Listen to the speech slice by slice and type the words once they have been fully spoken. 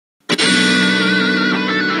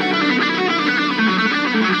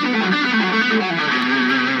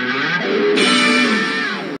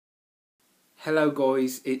Hello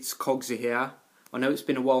guys, it's Kogsy here. I know it's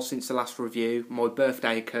been a while since the last review. My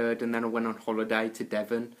birthday occurred and then I went on holiday to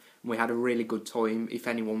Devon and we had a really good time, if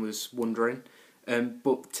anyone was wondering.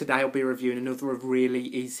 But today I'll be reviewing another of really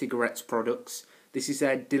e-cigarettes products. This is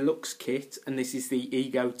their Deluxe kit and this is the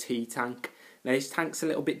Ego Tea tank. Now this tank's a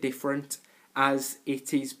little bit different as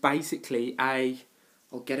it is basically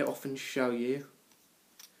I'll get it off and show you.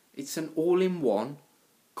 It's an all-in-one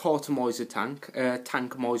cartomizer tank,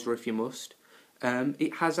 tankomizer if you must.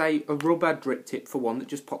 It has a rubber drip tip for one that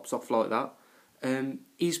just pops off like that.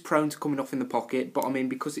 Is prone to coming off in the pocket, but I mean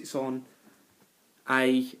because it's on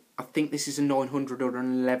I think this is a 900 or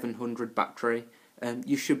an 1100 battery,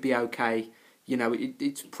 you should be okay. You know,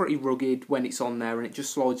 it's pretty rugged when it's on there and it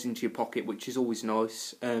just slides into your pocket, which is always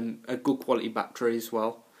nice. A good quality battery as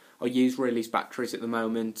well. I use release batteries at the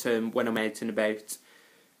moment when I'm out and about.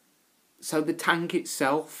 So the tank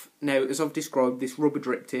itself, now as I've described, this rubber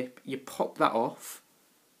drip tip, you pop that off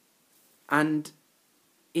and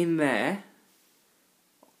in there,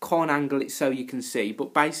 can't angle it so you can see,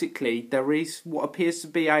 but basically there is what appears to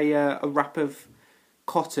be a wrap of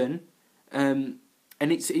cotton and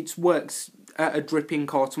it works at a dripping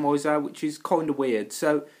cartomizer, which is kind of weird.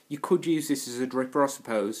 So you could use this as a dripper I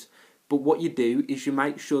suppose, but what you do is you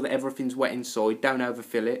make sure that everything's wet inside, don't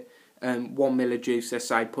overfill it. 1 ml of juice, let's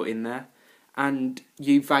say, put in there, and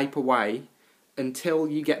you vape away until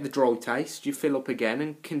you get the dry taste. You fill up again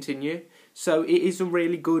and continue. So it is a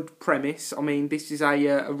really good premise. I mean, this is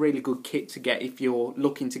a really good kit to get if you're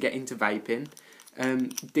looking to get into vaping.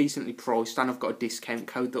 Decently priced, and I've got a discount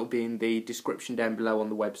code that will be in the description down below on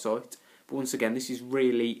the website. But once again, this is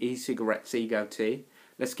really e-cigarettes Ego Tea.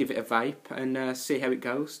 Let's give it a vape and see how it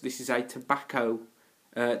goes. This is a tobacco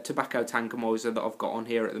tankomizer that I've got on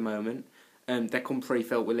here at the moment. They come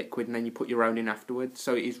pre-filled with liquid and then you put your own in afterwards,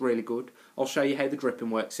 so it is really good. I'll show you how the dripping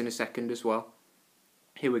works in a second as well.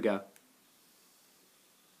 Here we go.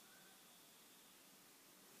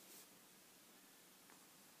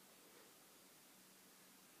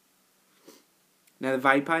 Now the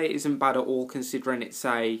vapor isn't bad at all considering it's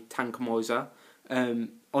a tankomizer.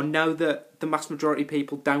 I know that the mass majority of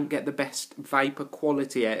people don't get the best vapor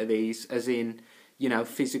quality out of these, as in, you know,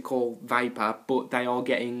 physical vapor, but they are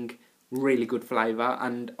getting really good flavour,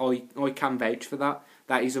 and I can vouch for that.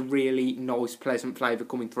 That is a really nice, pleasant flavour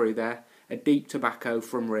coming through there. A deep tobacco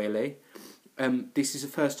from really. This is the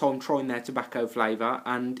first time trying their tobacco flavour,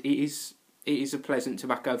 and it is a pleasant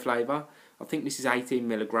tobacco flavour. I think this is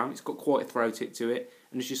 18mg. It's got quite a throw tip to it,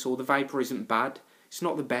 and as you saw, the vapour isn't bad. It's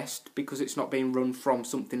not the best because it's not being run from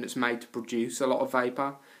something that's made to produce a lot of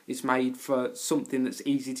vapour. It's made for something that's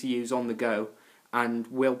easy to use on the go and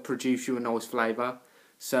will produce you a nice flavour.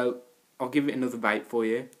 So I'll give it another vape for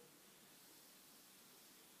you.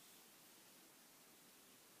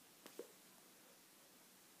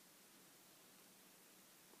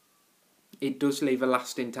 It does leave a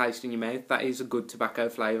lasting taste in your mouth. That is a good tobacco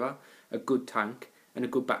flavour, a good tank, and a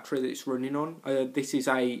good battery that it's running on. This is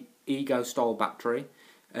a Ego style battery.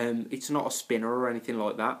 It's not a spinner or anything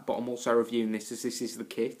like that, but I'm also reviewing this as this is the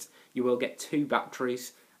kit. You will get 2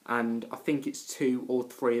 batteries, and I think it's 2 or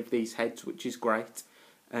 3 of these heads, which is great.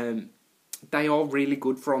 They are really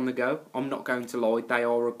good for on the go. I'm not going to lie, they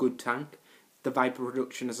are a good tank. The vapour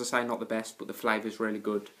production, as I say, not the best, but the flavour's really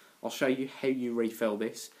good. I'll show you how you refill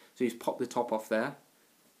this. So you just pop the top off there,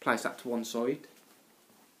 place that to one side.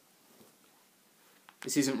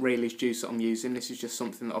 This isn't really juice that I'm using, this is just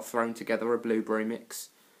something that I've thrown together, a blueberry mix.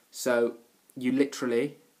 So you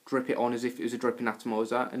literally drip it on as if it was a dripping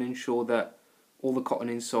atomizer and ensure that all the cotton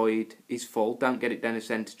inside is full. Don't get it down a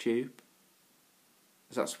centre tube,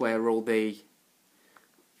 as that's where all the,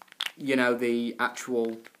 you know, the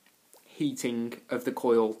actual heating of the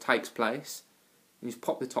coil takes place. You just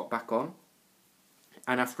pop the top back on,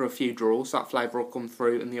 and after a few draws that flavour will come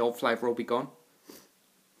through and the old flavour will be gone.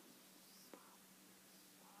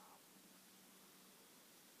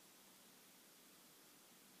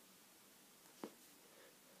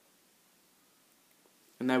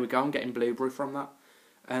 And there we go, I'm getting blueberry from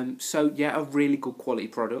that. So yeah, a really good quality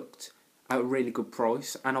product at a really good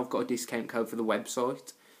price, and I've got a discount code for the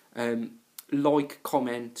website. Like,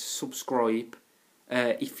 comment, subscribe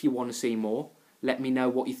if you want to see more. Let me know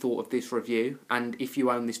what you thought of this review, and if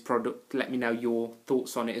you own this product, let me know your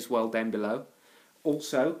thoughts on it as well down below.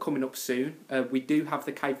 Also, coming up soon, we do have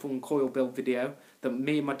the K-Fun coil build video that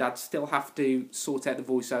me and my dad still have to sort out the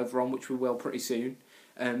voiceover on, which we will pretty soon.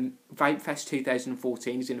 Vape Fest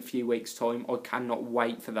 2014 is in a few weeks' time. I cannot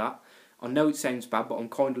wait for that. I know it sounds bad, but I'm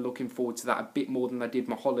kind of looking forward to that a bit more than I did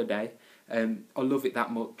my holiday. I love it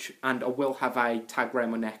that much, and I will have a tag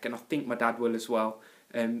around my neck, and I think my dad will as well.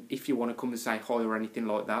 if you want to come and say hi or anything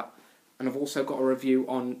like that. And I've also got a review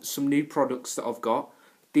on some new products that I've got.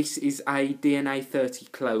 This is a DNA 30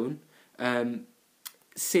 clone.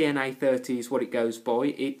 CNA 30 is what it goes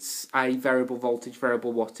by. It's a variable voltage,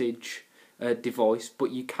 variable wattage device,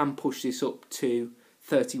 but you can push this up to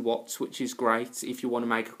 30 watts, which is great if you want to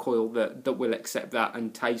make a coil that will accept that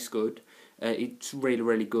and taste good. It's really,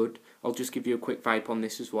 really good. I'll just give you a quick vape on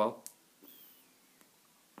this as well.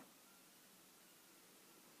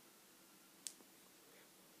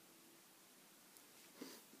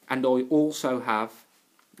 And I also have,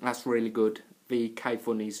 that's really good, the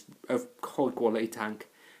K-Funnies, a high quality tank.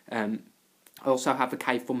 I also have a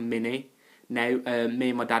K-Fun Mini. Now, me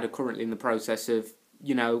and my dad are currently in the process of,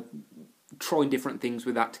 trying different things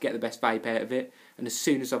with that to get the best vape out of it. And as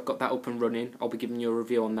soon as I've got that up and running, I'll be giving you a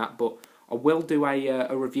review on that. But I will do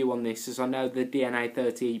a review on this, as I know the DNA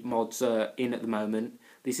 30 mods are in at the moment.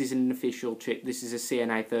 This isn't an official chip. This is a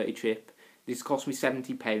CNA 30 chip. This cost me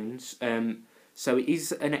 £70. So it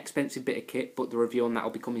is an expensive bit of kit, but the review on that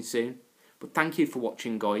will be coming soon. But thank you for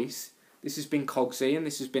watching, guys. This has been Kogsy, and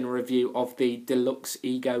this has been a review of the Deluxe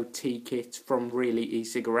Ego Tea Kit from Really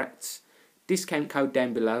E-Cigarettes. Discount code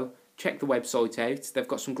down below. Check the website out. They've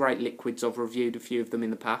got some great liquids. I've reviewed a few of them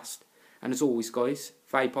in the past. And as always, guys,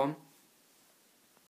 vape on.